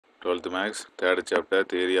12th Max, third chapter,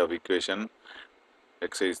 Theory of Equation,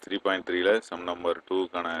 exercise 3.3ல sum number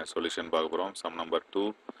 2க்கான solution பார்க்க போகிறோம். sum number 2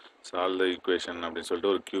 solve the equation அப்படின்னு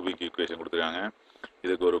சொல்லிட்டு ஒரு cubic equation கொடுத்துருக்காங்க.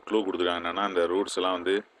 இதுக்கு ஒரு க்ளூ கொடுத்துருக்காங்க. என்னென்னா அந்த ரூட்ஸ் எல்லாம்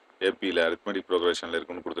வந்து ஏபியில் அரித்மெட்டிக் ப்ரோக்ரஷனில்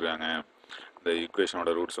இருக்குன்னு கொடுத்துருக்காங்க. இந்த ஈக்குவேஷனோட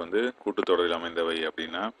ரூட்ஸ் வந்து கூட்டுத்தொடரில் அமைந்தவை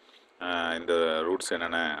அப்படின்னா இந்த ரூட்ஸ்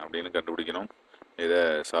என்னென்ன அப்படின்னு கண்டுபிடிக்கணும். இதை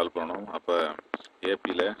சால்வ் பண்ணணும். அப்போ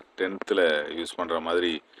ஏபியில் 10th யூஸ் பண்ணுற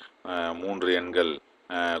மாதிரி 3 எண்கள்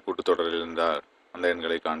கூட்டுத்தொடரில் இருந்தால் அந்த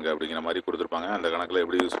எண்களை காண்க அப்படிங்கிற மாதிரி கொடுத்துருப்பாங்க. அந்த கணக்கில்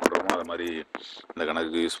எப்படி யூஸ் பண்ணுறோமோ அது மாதிரி இந்த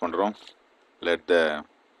கணக்குக்கு யூஸ் பண்ணுறோம். லெட்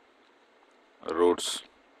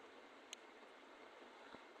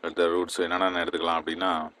த ரூட்ஸ் என்னென்ன எடுத்துக்கலாம்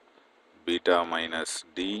அப்படின்னா beta minus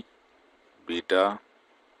D, beta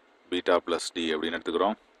plus D அப்படின்னு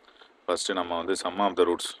எடுத்துக்கிறோம். ஃபஸ்ட்டு நம்ம வந்து some of the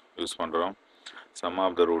roots use பண்ணுறோம். சம்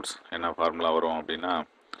ஆஃப் த ரூட்ஸ் என்ன ஃபார்முலா வரும் அப்படின்னா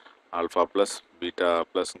alpha plus beta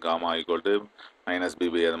plus gamma equal to minus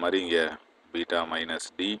BP. அது மாதிரி இங்கே beta minus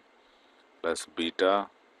D plus beta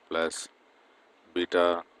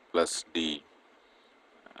plus D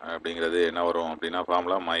அப்படிங்கிறது என்ன வரும் அப்படின்னா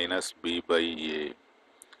ஃபார்முலா மைனஸ் பி பை ஏ.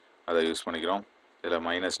 அதை யூஸ் பண்ணிக்கிறோம். இதில்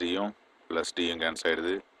மைனஸ் டியும் ப்ளஸ் டியும் கேன்சல்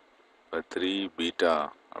ஆகிடுது. இப்போ 3 பீட்டா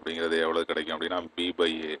அப்படிங்கிறது எவ்வளோ கிடைக்கும் அப்படின்னா பி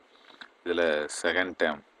பை ஏ. இதில் second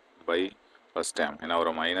dam by first term என்ன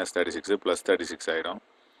வரும் மைனஸ் 36 ப்ளஸ் 36 ஆகிடும்.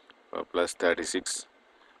 இப்போ ப்ளஸ் 36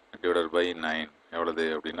 டிவைடட் பை 9 எவ்வளோது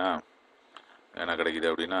அப்படின்னா என்ன கிடைக்குது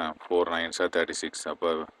அப்படின்னா 4 9s 36. அப்போ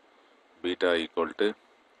பீட்டா ஈக்குவல் டு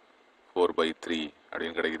 4/3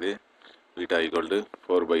 அப்படின்னு கிடைக்குது. Beta equal to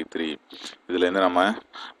 4/3. இதுலேருந்து நம்ம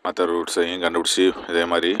மற்ற ரூட்ஸையும் கண்டுபிடிச்சி இதே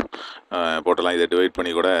மாதிரி போட்டெல்லாம் இதை டிவைட்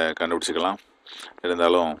பண்ணி கூட கண்டுபிடிச்சிக்கலாம்.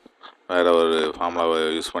 இருந்தாலும் வேறு ஒரு ஃபார்முலாவை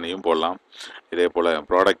யூஸ் பண்ணியும் போடலாம். இதே போல்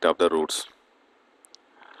ப்ராடக்ட் ஆஃப் த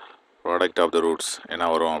ரூட்ஸ் என்ன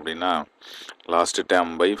வரும் அப்படின்னா last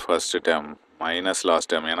dam by first dam minus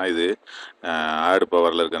last dam. ஏன்னா இது ஆட்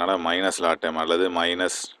பவரில் இருக்கிறதுனால மைனஸ் லாஸ்ட் டேம் அல்லது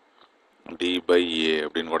மைனஸ் டி பை ஏ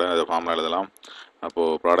அப்படின்னு கூட அதை ஃபார்முலா எழுதலாம்.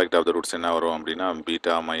 அப்போது ப்ராடக்ட் ஆஃப் த ரூட்ஸ் என்ன வரும் அப்படின்னா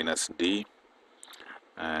beta minus D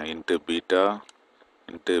into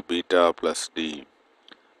beta plus D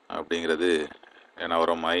அப்படிங்கிறது என்ன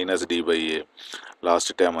வரும் minus D by A.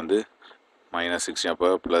 Last dam வந்து மைனஸ் 16. அப்போ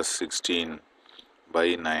ப்ளஸ்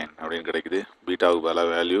 16/9 அப்படின்னு கிடைக்குது. பீட்டாவுக்கு பல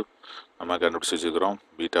வேல்யூ நம்ம கண்டுபிடிச்சி வச்சுக்கிறோம்.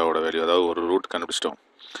 பீட்டாவோட வேல்யூ அதாவது ஒரு ரூட் கண்டுபிடிச்சிட்டோம்.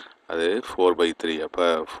 அது 4/3. அப்போ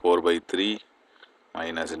 4/3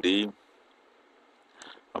 மைனஸ் டி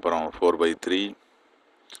அப்புறம் 4/3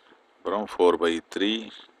 அப்புறம் 4/3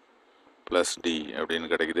 ப்ளஸ் டி அப்படின்னு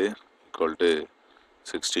கிடைக்குது ஈக்குவல் டு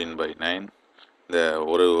 16/9. இந்த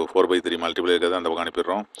ஒரு 4/3 மல்டிபிள் இருக்கிறத அந்த பக்கம்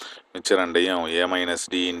அனுப்பிடுறோம். மிச்சம் ரெண்டையும் ஏ மைனஸ்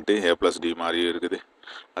டி இன்ட்டு ஏ ப்ளஸ் டி மாதிரியும் இருக்குது.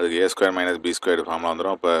 அதுக்கு ஏ square minus B square formula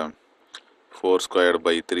வந்துடும். அப்போ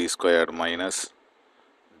 4/3 minus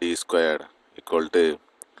D square equal to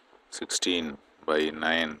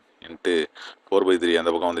 16/9 into 4/3 அந்த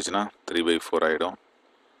பக்கம் வந்துச்சுன்னா 3/4 ஆகிடும்.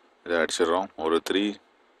 இதை அடிச்சிடுறோம். ஒரு 3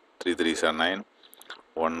 3 3 9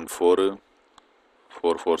 1 4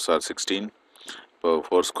 4 4 16. இப்போ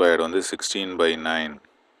 4 ஸ்கொயர்டு வந்து 16/9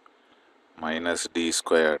 minus D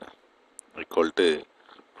squared equal to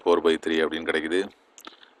 4/3 அப்படின்னு கிடைக்குது.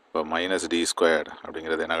 இப்போ மைனஸ் டி ஸ்கொயர்டு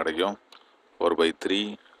அப்படிங்கிறது என்ன கிடைக்கும்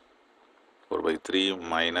 4/3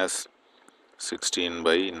 மைனஸ்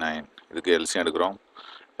 16/9. இதுக்கு எல்சியம் எடுக்கிறோம்.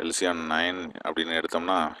 எல்சியம் 9 அப்படின்னு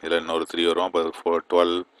எடுத்தோம்னா இதில் இன்னொரு 3 வரும். அப்போ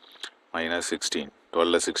 12 மைனஸ் 16.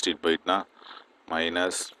 12ல் 16 போயிட்டுனா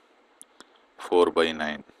மைனஸ்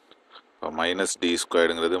 4/9. இப்போ minus D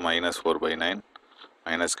ஸ்கொயர்டுங்கிறது minus 4/9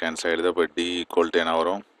 minus cancel ஆகிடுது. அப்போ டி ஈக்குவல் டு என்ன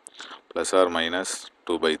வரும் ப்ளஸ் ஆர் மைனஸ்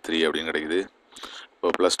 2/3 அப்படின்னு கிடைக்குது. இப்போ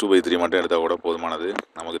ப்ளஸ் 2/3 மட்டும் எடுத்தால் கூட போதுமானது.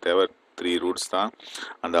 நமக்கு தேவை 3 ரூட்ஸ் தான்.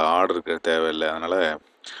 அந்த ஆர்டருக்கு தேவையில்லை. அதனால்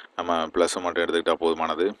நம்ம ப்ளஸ்ஸை மட்டும் எடுத்துக்கிட்டால்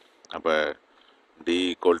போதுமானது. அப்போ D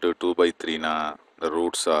equal to 2/3னா the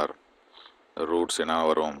roots என்ன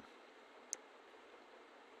வரும்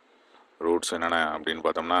ரூட்ஸ் என்னென்ன அப்படின்னு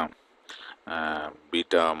பார்த்தோம்னா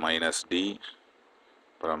பீட்டா மைனஸ் டி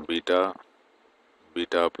அப்புறம் பீட்டா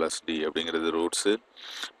ப்ளஸ் டி அப்படிங்கிறது ரூட்ஸு.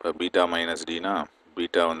 இப்போ பீட்டா மைனஸ் டினா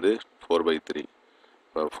பீட்டா வந்து 4/3.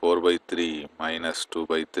 இப்போ 4/3 மைனஸ்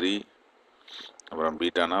 2/3 அப்புறம்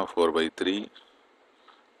பீட்டானா 4/3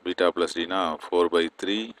 பீட்டா ப்ளஸ் டினா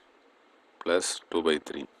 4/3 ப்ளஸ்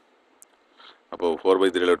 2/3. அப்போது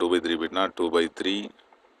 4/3ல் 2/3 போயிட்டுனா 2/3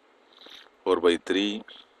 4/3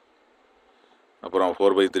 அப்புறம்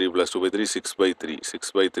 4/3 ப்ளஸ் 2/3 6/3.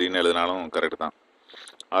 6/3ன்னு எழுதினாலும் கரெக்டு தான்.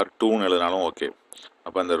 ஆர் 2ன்னு எழுதினாலும் ஓகே.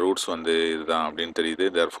 அப்போ அந்த ரூட்ஸ் வந்து இதுதான் அப்படின்னு தெரியுது.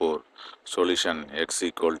 Therefore solution X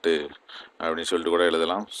equal to அப்படின்னு சொல்லிட்டு கூட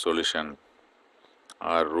எழுதலாம். சொல்யூஷன்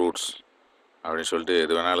ஆர் ரூட்ஸ் அப்படின்னு சொல்லிட்டு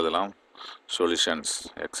எது வேணால் எழுதலாம். சொல்யூஷன்ஸ்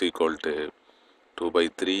எக்ஸ் ஈக்குவல் டு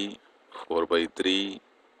 2/3 4/3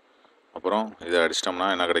 அப்புறம் இதை அடிச்சிட்டோம்னா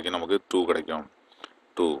என்ன கிடைக்கும், நமக்கு 2 கிடைக்கும்.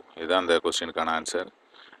 2 இதுதான் இந்த கொஸ்டினுக்கான ஆன்சர்.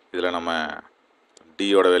 இதில் நம்ம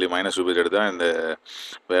டியோட வேல்யூ -2 எடுத்தால் இந்த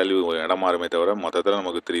வேல்யூ இடம் மாறுமே தவிர மொத்தத்தில்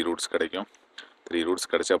நமக்கு 3 ரூட்ஸ் கிடைக்கும். 3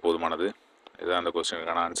 ரூட்ஸ் கிடைச்சா போதுமானது. இதுதான் அந்த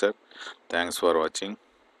கொஸ்டினுக்கான ஆன்சர். தேங்க்ஸ் ஃபார் வாட்சிங்.